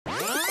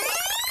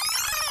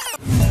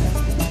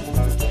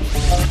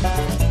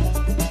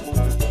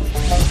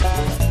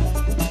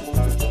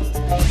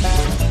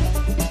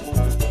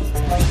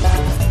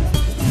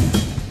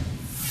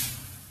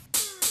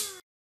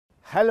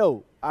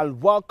Hello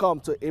and welcome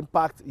to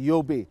Impact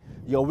Yobe,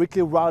 your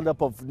weekly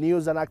roundup of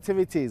news and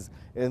activities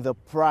in the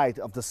pride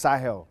of the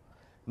Sahel.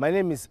 My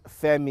name is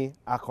Femi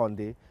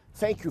Akonde.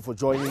 Thank you for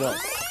joining us.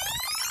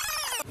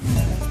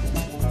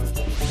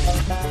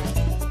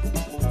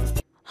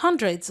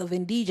 Hundreds of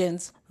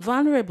indigents,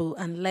 vulnerable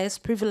and less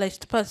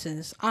privileged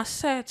persons are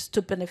set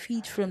to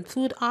benefit from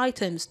food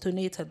items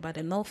donated by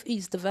the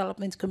Northeast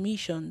Development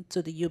Commission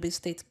to the Yobe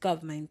state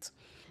government.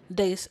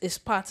 This is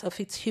part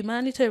of its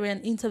humanitarian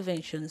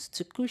interventions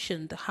to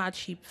cushion the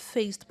hardship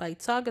faced by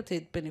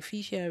targeted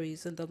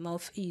beneficiaries in the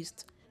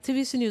Northeast.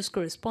 TVC News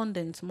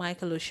correspondent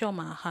Michael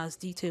Oshoma has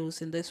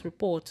details in this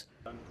report.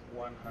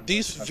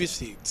 This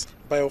visit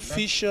by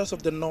officials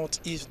of the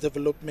Northeast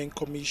Development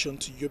Commission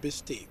to Yobe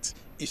State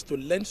is to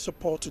lend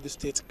support to the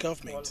state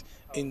government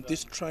in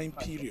this trying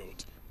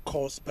period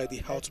caused by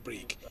the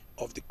outbreak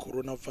of the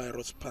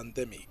coronavirus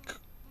pandemic.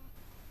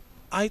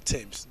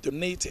 Items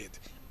donated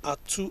are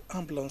 2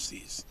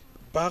 ambulances,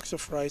 bags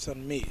of rice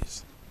and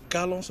maize,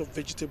 gallons of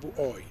vegetable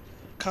oil,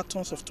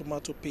 cartons of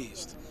tomato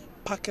paste,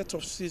 packets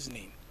of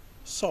seasoning,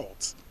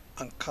 salt,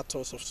 and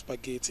cartons of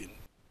spaghetti.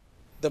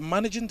 The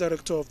Managing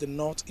Director of the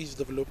Northeast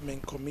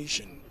Development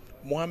Commission,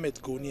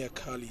 Mohammed Goni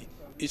Akali,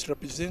 is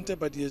represented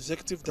by the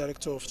Executive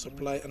Director of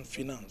Supply and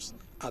Finance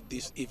at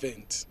this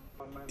event.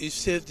 He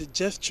says the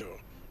gesture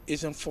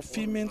is in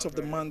fulfillment of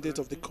the mandate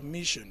of the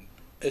Commission,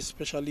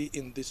 especially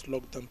in this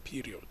lockdown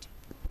period.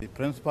 The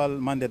principal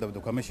mandate of the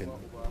Commission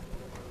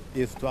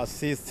is to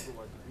assist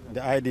the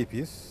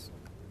IDPs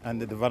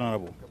and the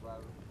vulnerable.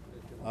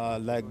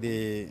 Like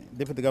the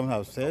Deputy Governor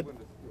has said,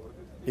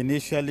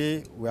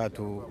 initially we are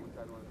to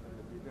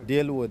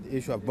deal with the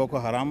issue of Boko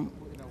Haram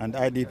and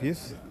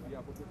IDPs.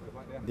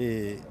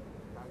 The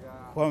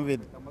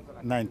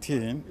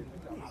COVID-19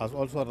 has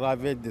also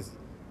ravaged this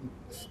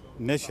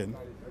nation,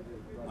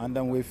 and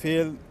then we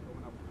feel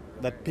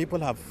that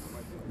people have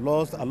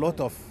lost a lot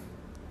of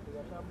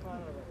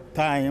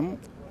time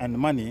and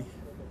money,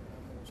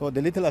 so the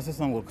little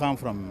assistance will come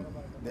from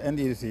the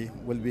NDC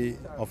will be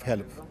of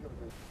help.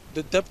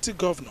 The Deputy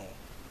Governor,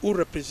 who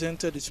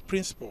represented his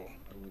principal,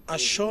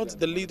 assured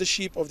the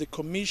leadership of the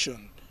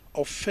Commission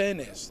of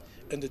fairness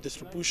in the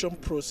distribution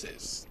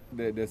process.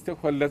 The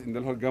stakeholders in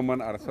the local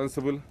government are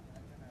responsible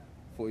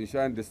for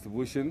ensuring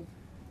distribution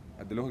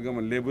at the local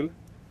government level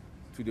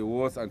to the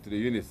wards and to the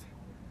units.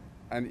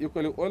 And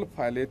equally, all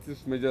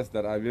palliative measures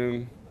that are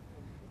being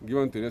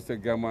given to the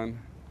state government,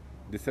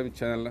 the same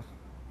channel,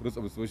 rules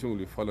of distribution will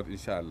be followed,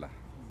 inshallah.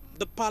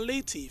 The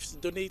palliatives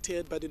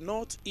donated by the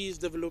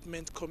Northeast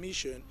Development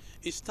Commission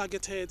is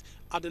targeted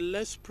at the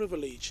less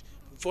privileged,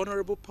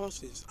 vulnerable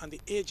persons and the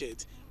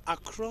aged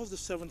across the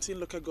 17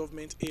 local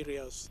government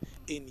areas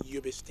in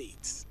Yobe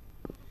State.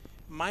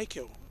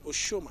 Michael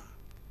Oshoma.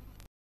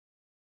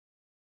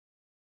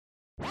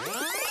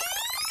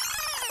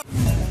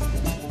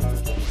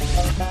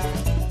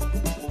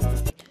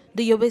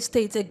 The Yobe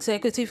State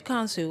Executive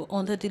Council,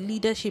 under the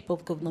leadership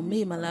of Governor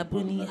May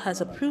Malabuni, has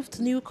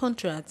approved new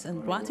contracts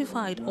and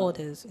ratified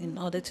orders in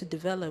order to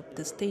develop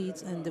the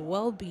state and the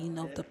well-being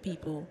of the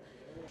people.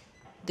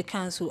 The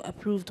council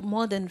approved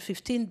more than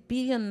 15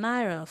 billion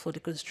naira for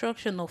the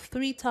construction of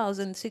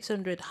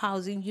 3,600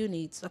 housing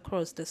units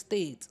across the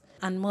state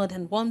and more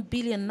than 1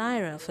 billion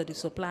naira for the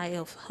supply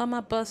of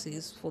Hummer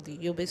buses for the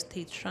Yobe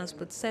State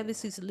Transport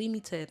Services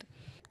Limited.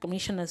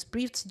 Commissioners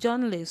briefed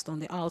journalists on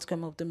the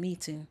outcome of the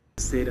meeting.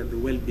 The state and the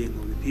well-being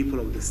of the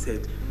people of the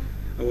state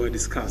were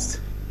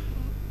discussed.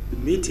 The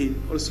meeting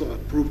also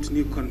approved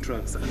new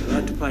contracts and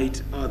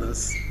ratified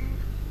others.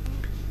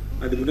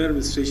 And the Buhari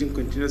administration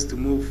continues to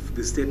move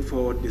the state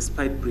forward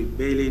despite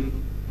prevailing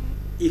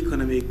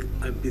economic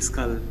and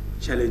fiscal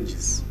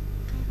challenges.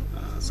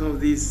 Some of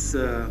these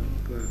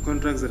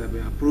contracts that have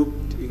been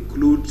approved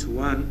include: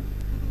 1,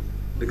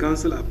 the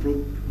council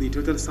approved the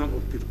total sum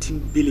of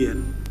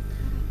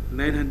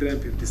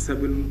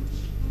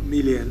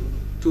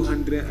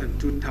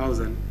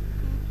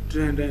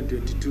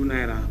 15,957,202,322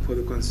 naira for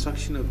the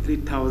construction of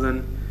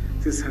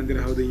 3,600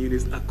 housing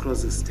units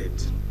across the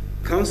state.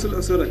 Council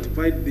also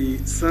ratified the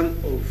sum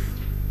of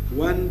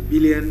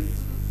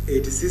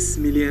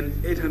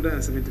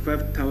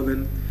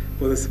 1,086,875,000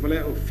 for the supply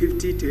of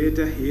 50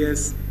 Toyota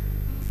Hiace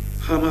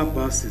Hummer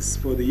buses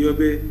for the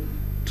Yobe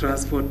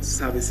Transport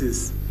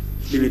Services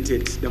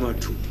Limited, Dama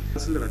 2.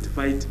 Council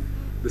ratified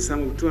the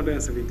sum of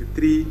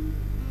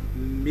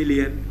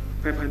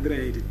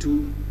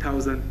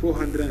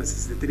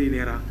 273,582,463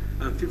 naira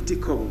and 50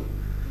 kobo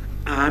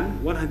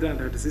and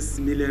 136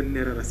 million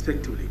naira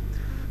respectively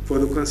for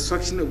the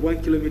construction of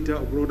 1 kilometer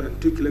of road and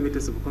 2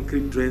 kilometers of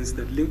concrete drains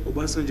that link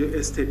Obasanjo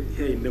Estate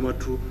here in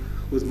Damaturu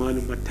with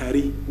Malum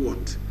Matari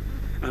Ward,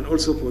 and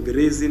also for the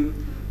raising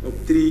of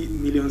 3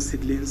 million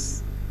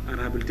seedlings and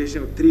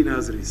rehabilitation of 3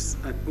 nurseries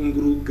at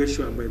Unguru,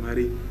 Geshu and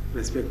Baimari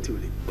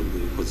respectively. The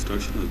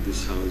construction of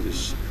this house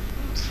is,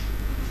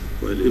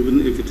 well, even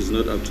if it is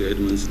not up to 8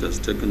 months, it has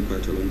taken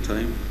quite a long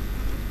time,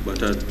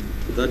 but at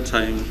that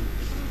time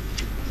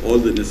all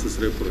the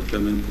necessary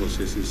procurement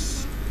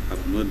processes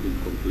have not been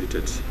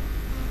completed,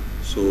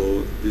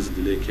 so this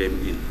delay came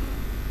in.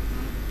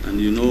 And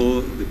you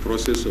know the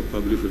process of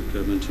public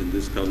procurement in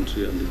this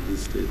country and in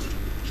this state,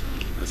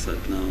 as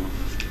at now,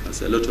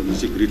 has a lot of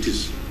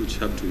nitty-gritties which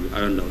have to be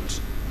ironed out.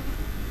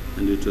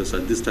 And it was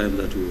at this time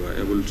that we were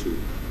able to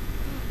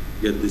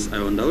get this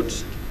ironed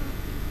out,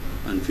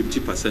 and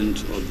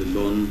 50% of the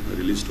loan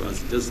released to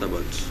us just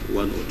about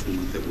 1 or 2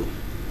 months ago.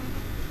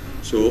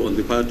 So on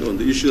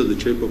the issue of the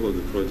take-up of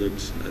the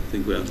project, I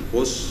think we are on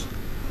course,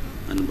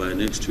 and by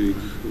next week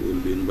we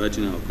will be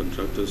inviting our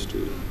contractors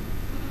to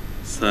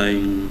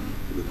sign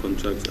the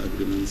contract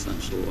agreements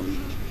and so on.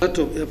 A lot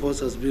of efforts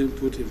has been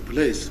put in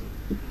place,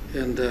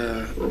 and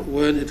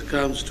when it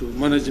comes to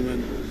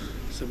management,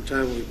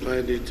 sometimes we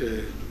find it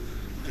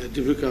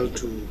difficult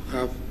to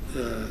have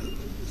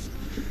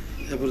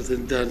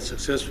everything done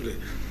successfully.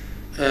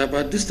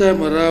 But this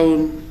time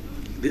around,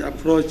 the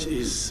approach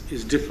is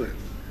different.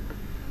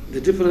 The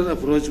different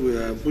approach we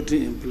are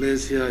putting in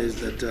place here is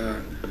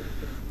that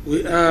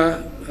we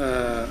are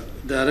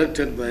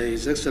directed by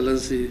His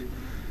Excellency,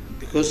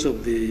 because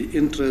of the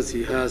interest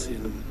he has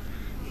in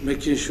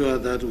making sure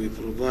that we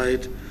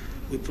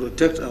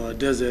protect our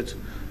desert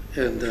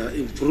and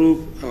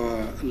improve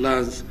our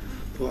lands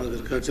for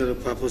agricultural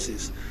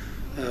purposes.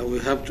 We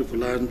have to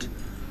plant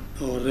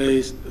or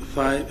raise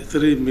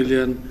 3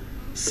 million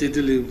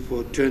seedlings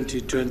for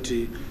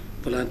 2020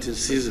 planting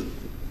season.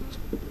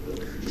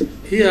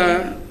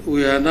 Here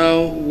we are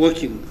now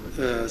working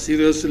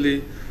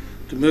seriously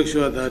to make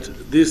sure that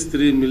these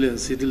 3 million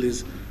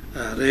seedlings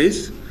are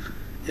raised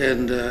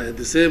and at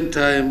the same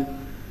time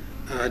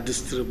are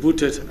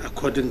distributed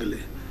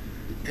accordingly.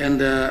 And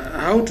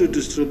how to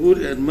distribute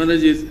and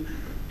manage it,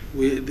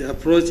 the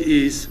approach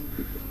is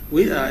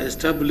we are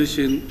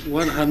establishing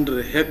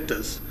 100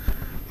 hectares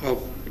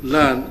of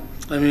land,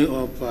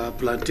 of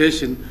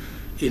plantation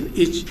in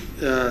each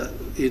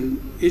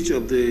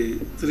of the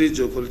 3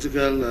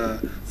 geopolitical,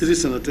 3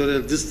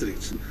 senatorial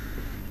districts.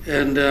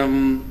 And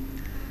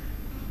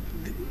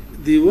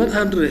the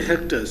 100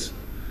 hectares,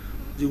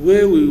 the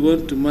way we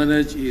want to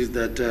manage is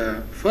that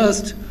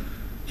first,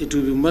 it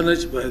will be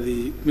managed by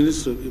the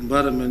Ministry of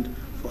Environment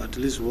for at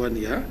least 1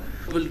 year.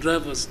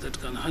 Drivers that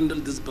can handle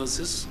these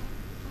buses,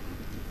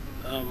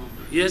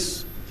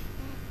 yes,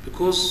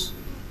 because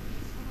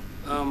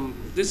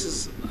this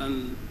is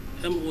an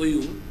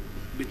MOU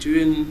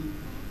between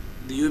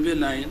the Yobe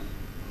line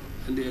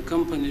and a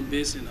company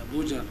based in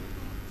Abuja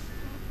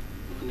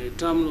on a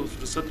term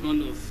of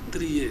resettlement of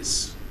 3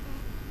 years.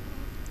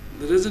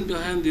 The reason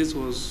behind this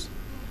was,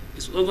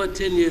 it's over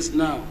 10 years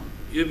now,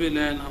 Yobe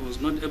line was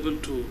not able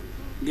to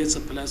get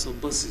supplies of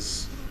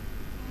buses.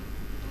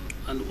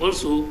 And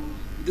also,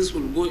 this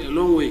will go a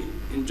long way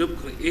in job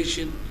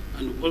creation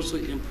and also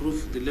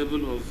improve the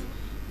level of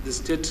the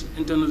state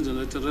internal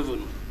generated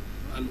revenue,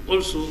 and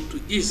also to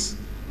ease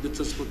the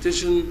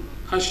transportation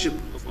hardship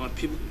of our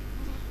people.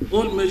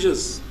 All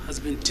measures has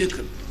been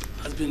taken,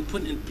 has been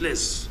put in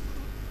place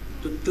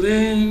to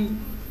train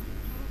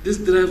these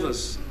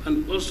drivers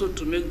and also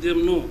to make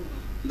them know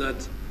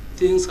that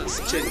things has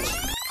changed.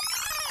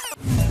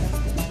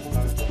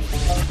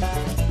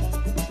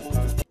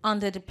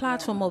 Under the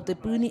platform of the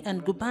Bruni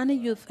and Gubani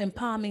Youth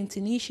Empowerment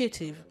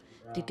Initiative,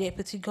 the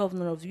Deputy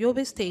Governor of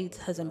Yobe State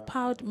has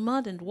empowered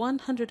more than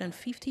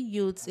 150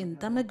 youths in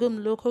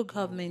Damagum local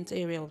government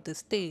area of the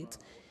state.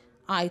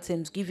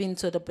 Items given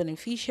to the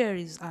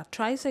beneficiaries are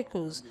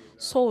tricycles,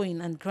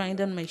 sewing and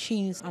grinding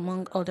machines,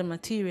 among other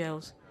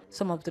materials.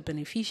 Some of the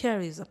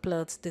beneficiaries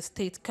applaud the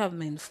state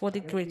government for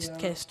the great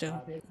gesture.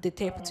 The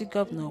Deputy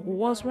Governor, who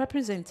was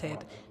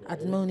represented,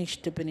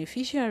 admonished the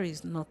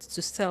beneficiaries not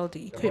to sell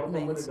the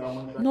equipment,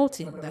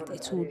 noting that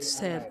it would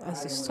serve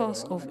as a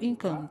source of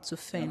income to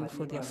fend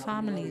for their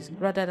families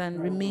rather than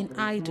remain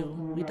idle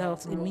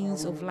without a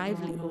means of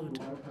livelihood.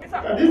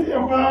 This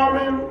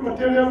empowerment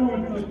material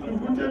will be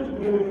distributed to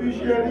the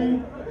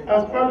beneficiary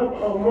as part of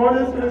our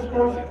modest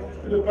response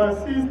to the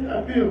persistent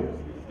appeal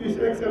to His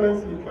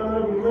Excellency,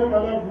 Honorable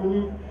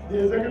Malabuni,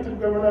 the Executive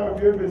Governor of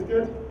Yobe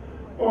State,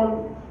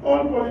 on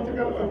all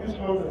political office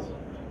holders,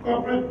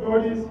 corporate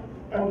bodies,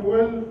 and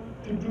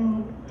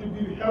well-to-do to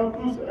be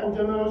helpful and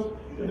generous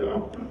to the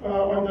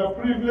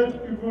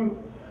underprivileged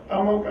people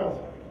among us.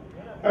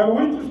 I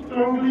wish to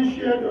strongly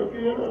share the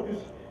opinion of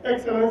His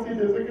Excellency,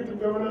 the Executive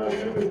Governor of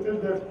Yobe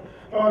State, that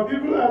our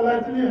people are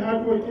largely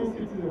hard-working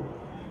citizens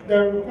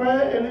that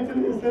require a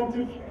little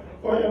incentive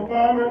or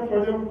empowerment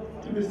for them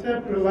to be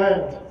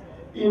self-reliant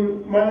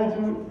in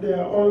managing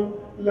their own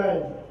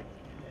life.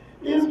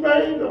 In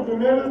spite of the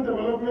various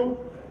development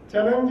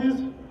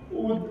challenges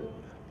with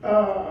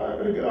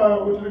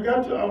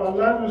regard to our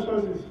land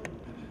resources,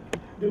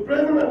 the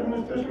present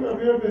administration of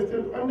Yobe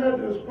State, under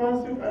the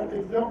responsive and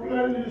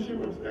exemplary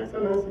leadership of His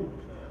Excellency,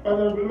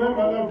 Honorable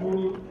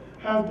Malabuni,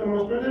 has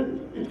demonstrated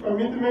its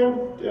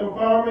commitment to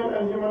empowerment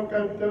and human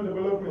capital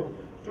development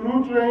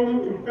through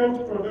training in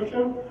paint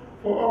production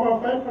for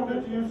over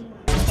 500 youths.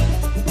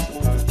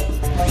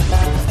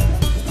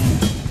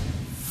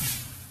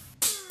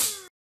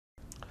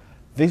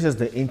 This is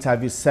the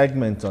interview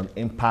segment on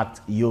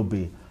Impact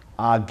Yobe.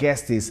 Our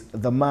guest is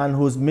the man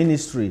whose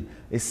ministry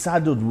is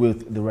saddled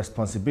with the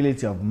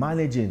responsibility of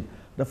managing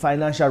the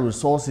financial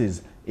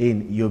resources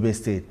in Yobe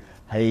State.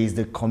 He is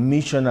the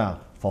Commissioner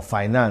for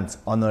Finance,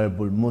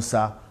 Honorable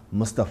Musa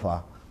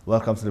Mustafa.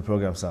 Welcome to the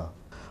program, sir.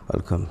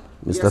 Welcome.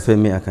 Mr.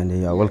 Femi Akande,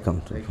 you are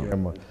welcome. Thank you very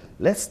much.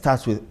 Let's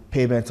start with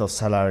payment of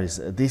salaries.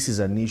 This is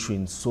an issue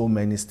in so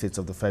many states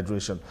of the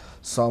Federation.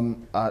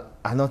 Some are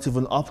not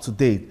even up to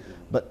date.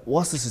 But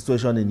what's the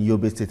situation in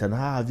Yobe State, and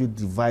how have you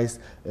devised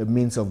a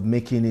means of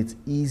making it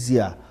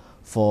easier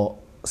for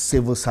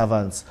civil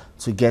servants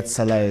to get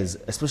salaries,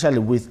 especially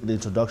with the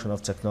introduction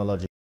of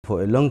technology?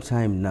 For a long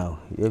time now,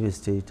 Yobe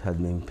State has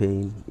been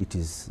paying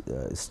its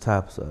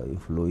staff's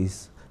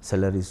employees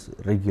salaries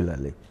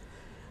regularly.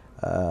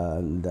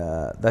 And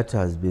that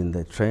has been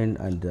the trend,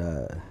 and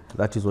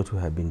that is what we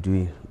have been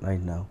doing right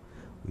now.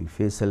 We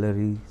pay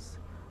salaries.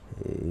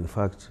 In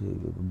fact,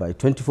 by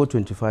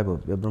 24-25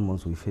 of every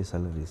month, we pay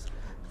salaries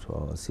to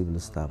our civil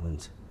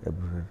servants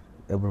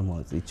every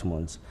month, each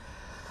month.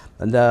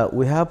 And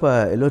we have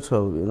a lot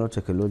of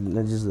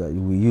technologies that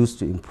we use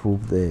to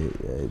improve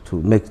to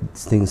make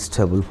things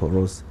stable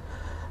for us.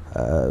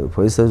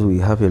 For instance, we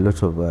have a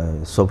lot of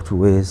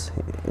softwares,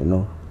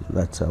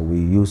 that we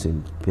use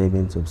in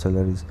payments of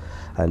salaries,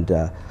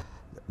 and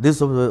this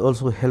will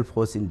also help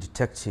us in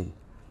detecting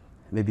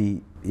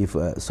maybe if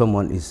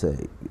someone is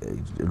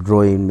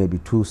drawing maybe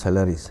 2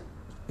 salaries,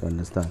 you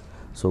understand,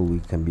 so we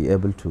can be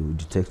able to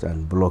detect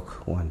and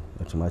block one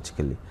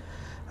automatically,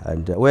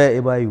 and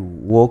wherever you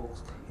work,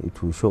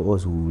 it will show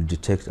us, we will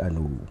detect and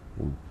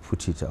we'll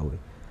put it away.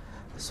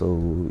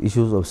 So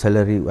issues of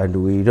salary, and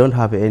we don't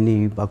have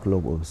any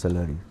backlog of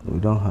salary. We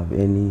don't have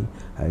any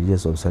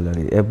ideas of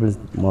salary. Every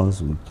month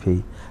we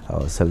pay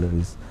our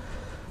salaries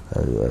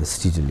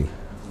steadily.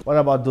 What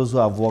about those who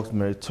have worked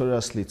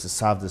meritoriously to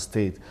serve the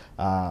state?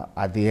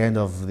 At the end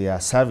of their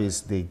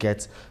service,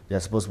 they're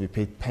supposed to be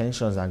paid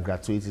pensions and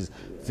gratuities.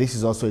 This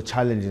is also a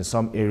challenge in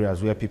some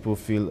areas where people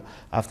feel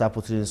after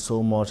putting in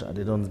so much,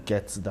 they don't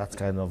get that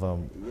kind of...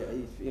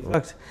 In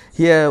fact,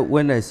 here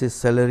when I say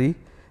salary,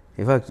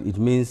 in fact, it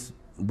means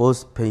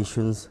both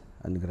pensions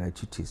and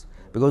gratuities,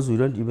 because we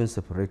don't even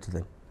separate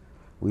them.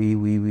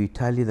 We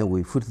tally them,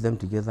 we put them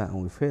together,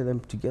 and we pay them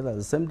together at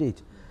the same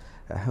date.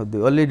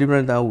 The only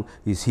difference now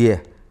is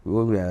here,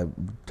 when we are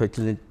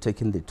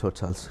taking the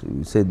totals,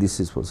 we say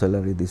this is for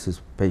salary, this is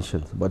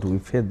pensions, but we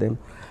pay them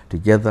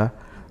together,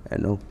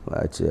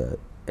 at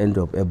end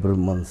of every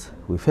month.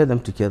 We pay them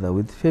together.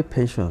 We pay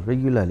pension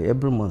regularly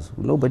every month.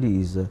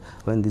 Nobody is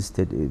when this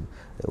state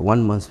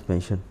 1 month's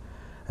pension,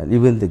 and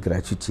even the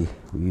gratuity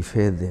we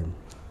pay them.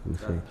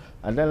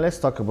 And then let's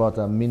talk about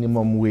a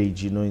minimum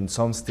wage. In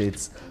some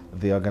states,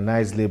 the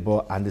organized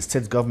labor and the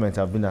state government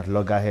have been at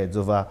loggerheads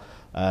over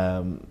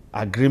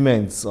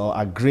agreements or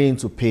agreeing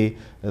to pay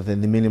the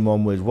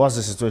minimum wage. What's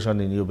the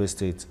situation in Yobe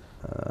State?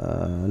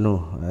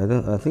 No,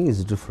 I think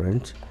it's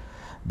different,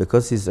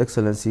 because His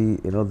Excellency,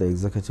 the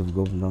Executive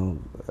Governor,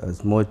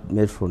 has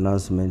made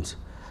pronouncement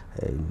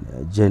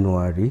in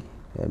January,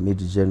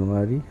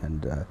 mid-January,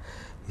 and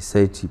he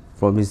said he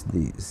promised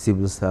the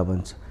civil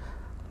servant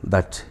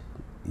that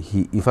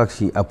in fact,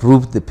 he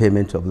approved the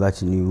payment of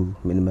that new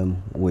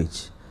minimum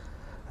wage.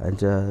 And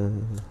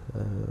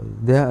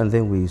there and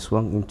then we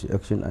swung into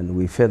action, and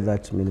we paid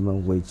that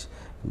minimum wage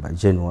by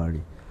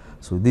January.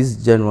 So this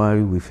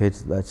January we paid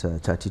that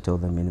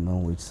 30,000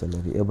 minimum wage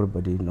salary.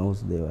 Everybody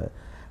knows they were,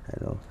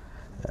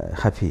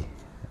 happy.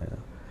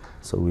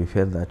 So we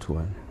paid that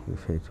one. We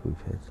paid.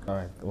 All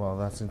right. Well,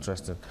 that's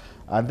interesting.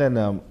 And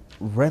then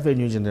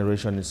revenue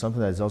generation is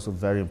something that is also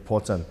very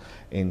important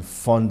in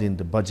funding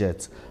the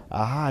budget.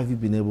 How have you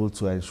been able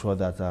to ensure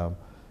that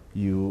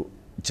you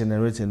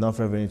generate enough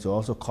revenue to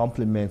also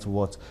complement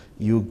what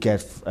you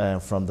get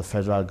from the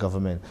federal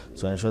government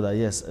to ensure that,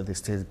 yes, the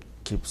state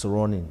keeps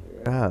running?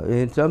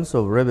 In terms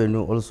of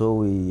revenue, also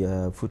we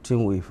put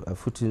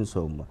in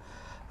some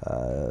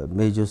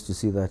measures to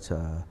see that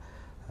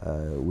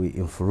we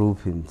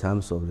improve in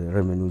terms of the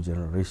revenue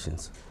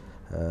generations.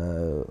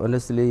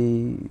 Honestly,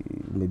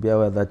 you may be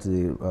aware that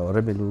our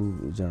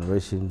revenue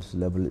generations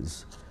level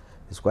is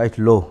quite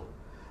low,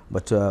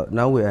 but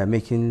now we are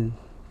making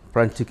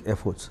frantic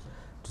efforts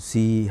to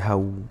see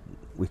how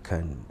we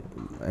can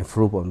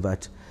improve on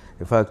that.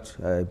 In fact,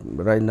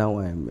 right now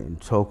I'm in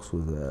talks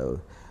with a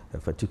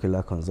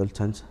particular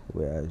consultant.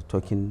 We are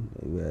talking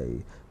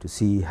to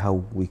see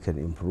how we can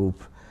improve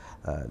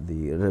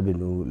the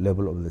revenue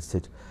level of the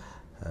state.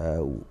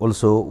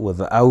 Also,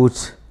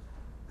 without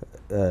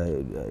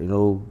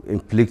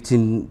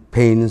inflicting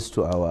pains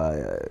to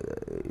our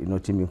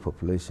teeming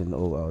population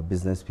or our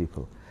business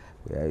people.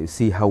 You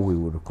see how we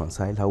will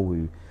reconcile, how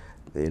we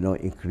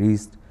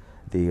increase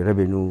the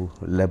revenue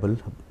level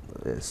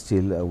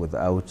still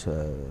without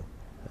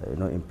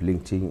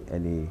inflicting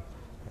any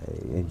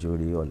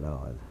injury on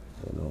our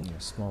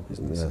small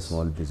businesses.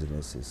 Small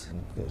businesses,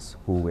 yes,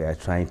 who we are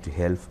trying to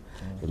help.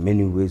 In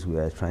many ways we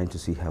are trying to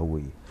see how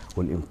we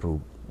will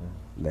improve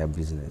their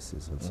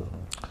businesses also.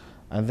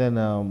 And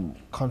then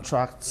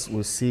contracts,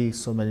 we see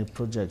so many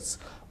projects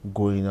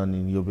going on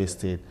in Yobe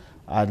State,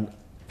 and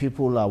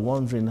people are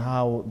wondering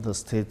how the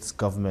state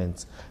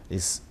government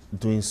is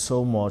doing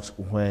so much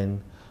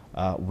when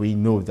we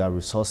know that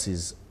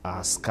resources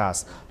are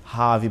scarce.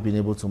 How have you been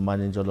able to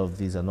manage all of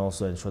these and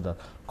also ensure that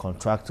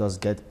contractors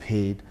get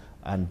paid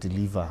and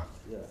deliver?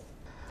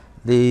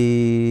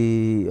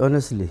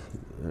 Honestly,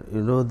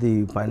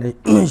 the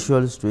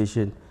financial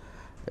situation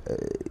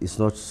is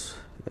not,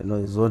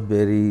 is not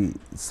very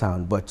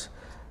sound. But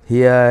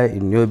here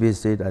in Yobe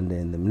State and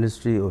in the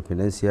Ministry of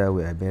Finance here,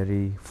 we are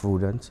very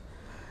prudent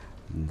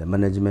in the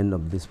management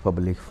of these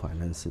public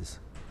finances.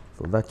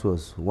 So that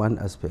was one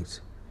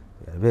aspect.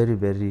 We are very,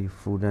 very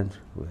prudent.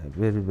 We are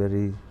very,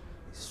 very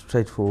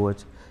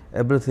straightforward.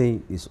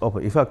 Everything is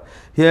open. In fact,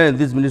 here in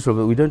this ministry,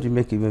 we don't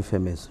make even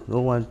payments.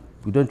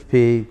 We don't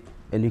pay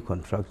any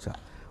contractor.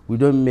 We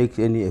don't make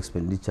any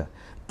expenditure.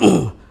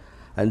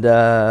 And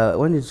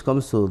when it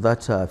comes to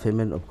that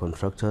payment of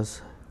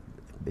contractors,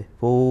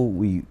 before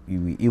we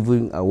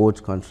even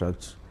award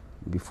contracts,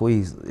 before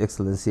His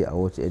Excellency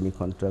awards any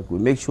contract, we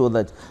make sure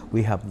that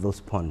we have those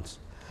funds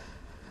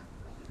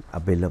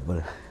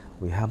available.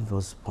 We have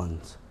those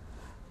funds.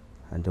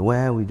 And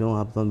where we don't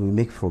have them, we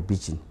make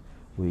provision.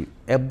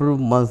 Every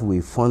month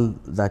we fund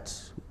that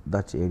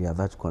area,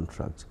 that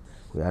contract.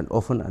 We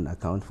often an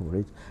account for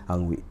it,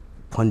 and we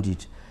fund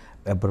it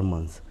every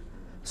month.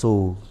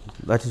 So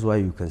that is why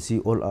you can see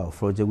all our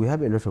projects. We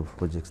have a lot of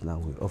projects now.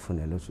 We often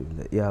a lot in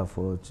the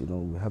airport.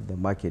 We have the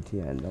market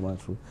here in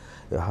Damatru.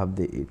 We have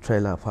the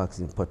trailer parks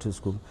in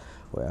Patuskum.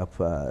 We have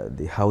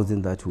the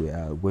housing that we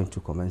are going to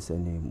commence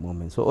any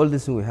moment. So all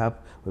this we have,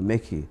 we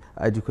make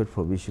adequate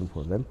provision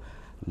for them.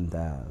 And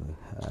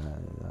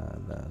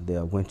they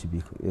are going to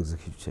be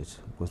executed.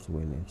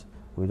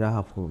 We don't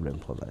have problem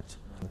for that.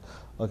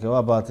 Okay, what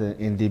about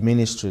in the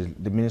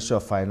Ministry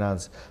of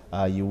Finance?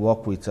 You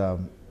work with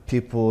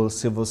people,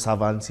 civil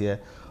servants here.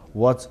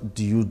 What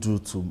do you do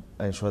to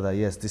ensure that,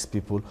 yes, these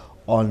people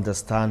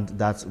understand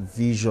that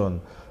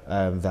vision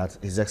that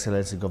His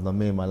Excellency Governor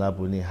Mai Mala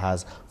Buni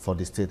has for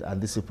the state,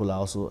 and these people are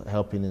also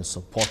helping in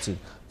supporting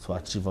to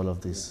achieve all of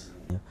this?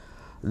 Yeah.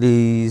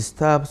 The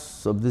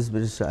staffs of this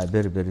ministry are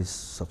very, very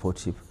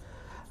supportive,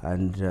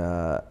 and they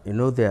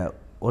are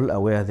all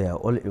aware, they are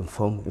all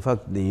informed. In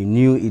fact, they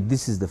knew it.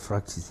 This is the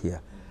practice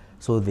here,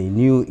 so they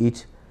knew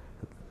it.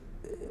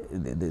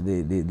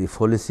 The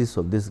policies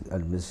of this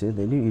administration,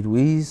 they knew it.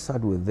 We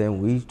sat with them,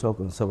 we talked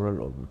on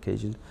several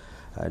occasions,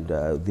 and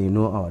they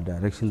know our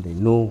direction, they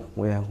know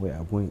where we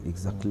are going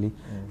exactly,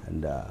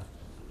 and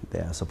they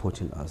are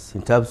supporting us.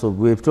 In terms of,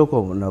 we've talked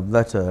of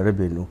that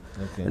revenue.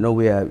 Okay.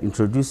 We are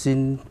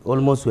introducing,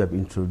 we have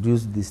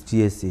introduced this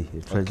TSA,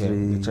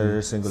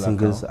 Treasury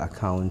Singles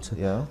Account,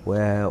 yeah,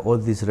 where all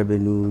these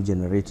revenue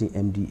generating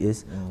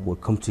MDAs will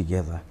come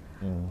together.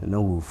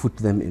 We put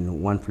them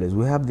in one place.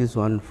 We have this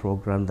one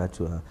program that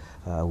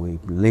we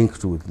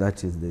linked with,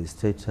 that is the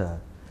State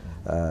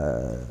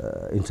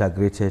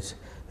Integrated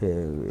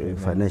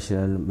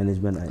Financial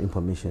Management and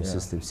Information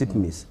System,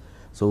 SIPMIS.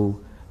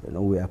 So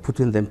we are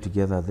putting them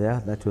together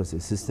there. That was a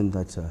system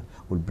that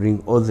will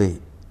bring all the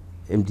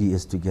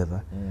MDAs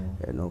together.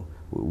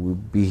 We'll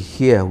be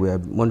here, we are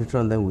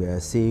monitoring them, we are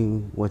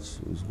seeing what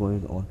is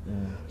going on.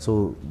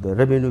 So the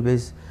revenue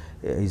base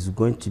is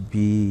going to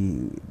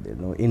be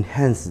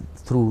enhanced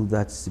through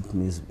that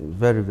SIPMIS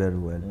very, very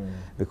well,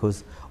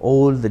 because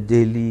all the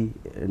daily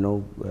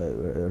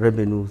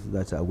revenues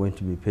that are going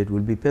to be paid will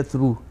be paid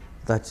through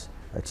that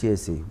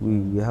TSA.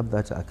 We have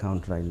that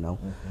account right now,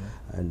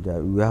 and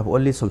we have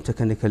only some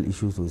technical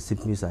issues with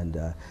SIPMIS, and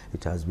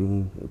it has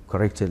been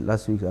corrected.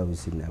 Last week I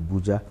was in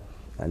Abuja,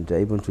 and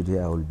even today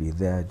I will be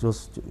there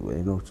just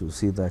to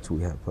see that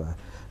we have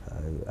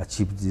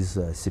achieved this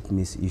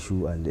SIPMIS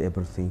issue and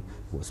everything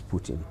was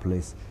put in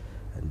place,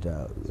 and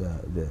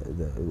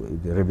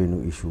the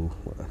revenue issue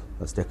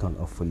was taken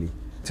off fully.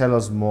 Tell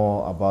us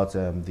more about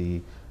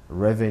the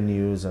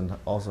revenues and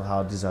also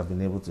how these have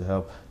been able to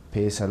help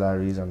pay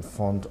salaries and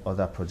fund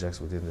other projects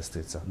within the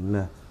state, sir.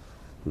 Yeah.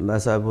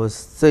 As I was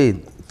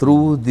saying,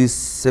 through this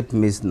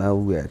SIPMIS now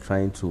we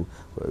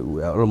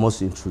are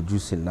almost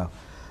introducing now.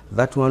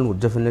 That one would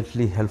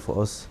definitely help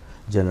for us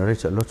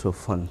generate a lot of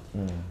funds.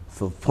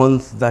 For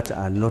funds that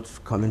are not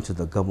coming to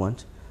the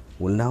government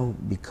will now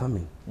be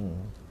coming,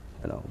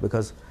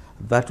 because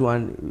that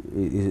one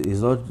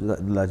is not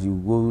that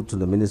you go to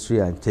the ministry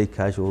and take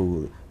cash,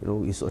 or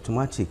it's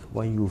automatic.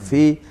 When you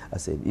pay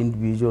as an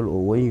individual,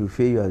 or when you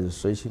pay your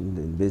registration in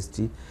the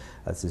university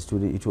as a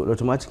student, it will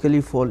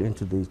automatically fall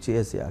into the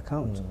TSA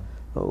account.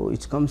 So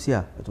it comes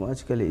here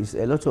automatically. It's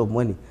a lot of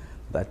money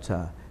that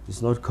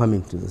is not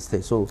coming to the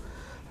state. So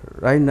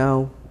right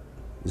now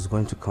it's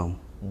going to come,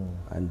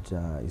 and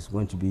it's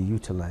going to be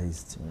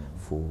utilized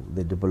for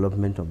the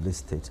development of this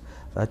state.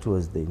 That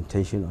was the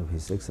intention of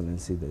His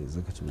Excellency, the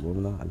Executive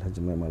Governor, Alhaji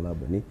Mai Mala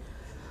Buni.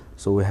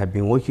 So we have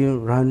been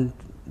working around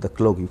the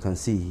clock. You can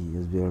see he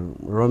has been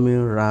roaming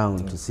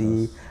around to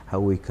see how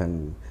we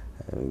can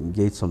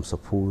get some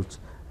support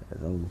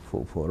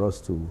for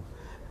us to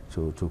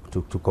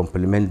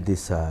complement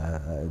this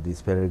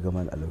federal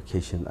government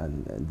allocation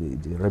and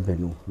the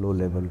revenue, low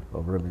level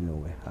of revenue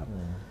we have.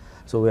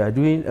 So we are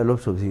doing a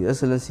lot of things.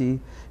 Excellency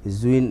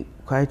is doing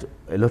quite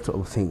a lot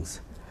of things.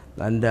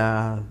 And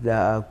there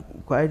are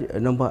quite a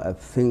number of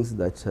things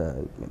that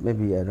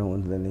maybe I don't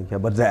want to name here,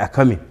 but they are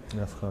coming.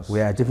 Of course. We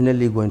are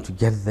definitely going to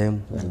get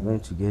them. We are going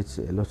to get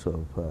a lot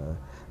of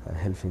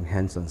helping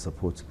hands and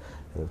support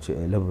to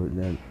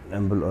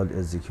enable or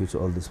execute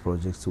all these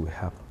projects we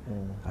have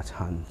at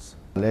hand.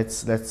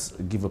 Let's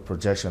give a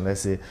projection.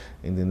 Let's say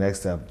in the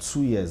next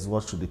 2 years,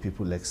 what should the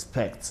people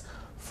expect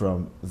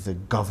from the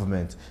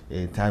government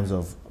in terms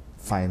of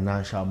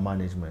financial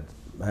management?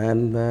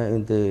 And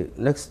in the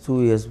next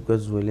 2 years,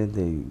 because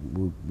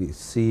we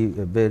see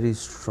a very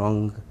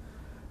strong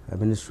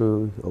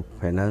Ministry of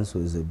Finance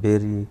with a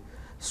very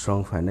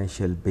strong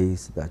financial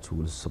base that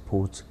will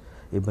support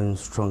even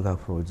stronger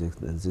projects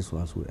than these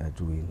ones we are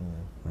doing.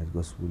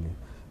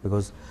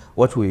 Because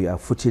what we are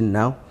footing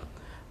now,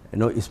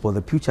 is for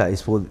the future,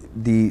 is for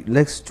the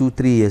next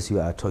 2-3 years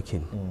you are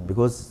talking.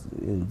 Because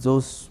in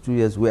those 2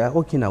 years we are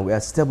okay now, we are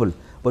stable,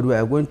 but we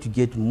are going to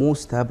get more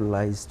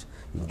stabilized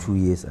in 2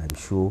 years, I'm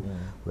sure.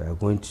 We are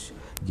going to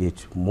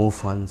get more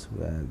funds,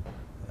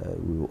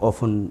 we will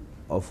often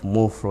of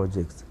more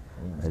projects,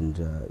 and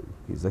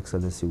His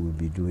Excellency will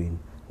be doing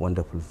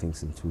wonderful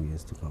things in 2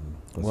 years to come.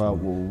 Well,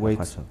 we'll wait.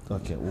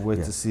 Okay, we'll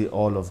wait to see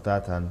all of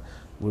that, and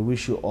we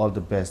wish you all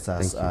the best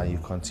as you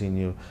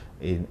continue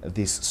in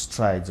these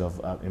strides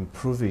of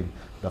improving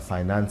the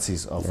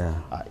finances of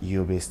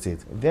Yobe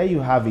State. There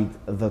you have it,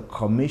 the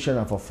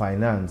Commissioner for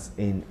Finance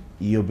in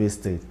Yobe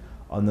State,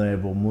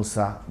 Honorable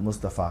Musa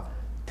Mustafa,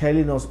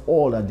 telling us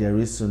all that there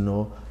is to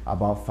know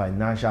about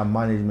financial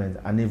management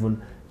and even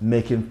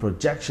making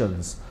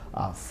projections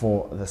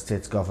for the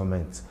state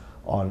government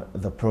on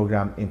the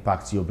program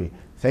Impact Yobe.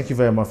 Thank you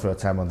very much for your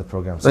time on the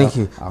program, sir. Thank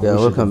you. You're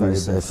welcome,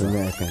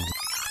 Mr.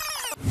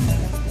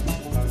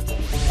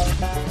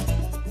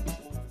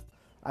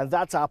 And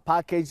that's our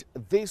package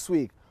this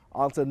week.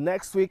 Until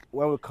next week,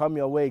 when we come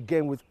your way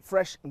again with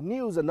fresh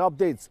news and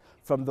updates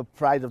from the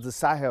Pride of the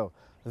Sahel.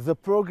 The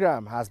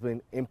program has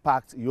been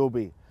Impact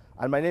Yobe.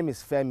 And my name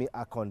is Femi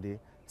Akonde.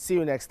 See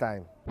you next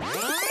time.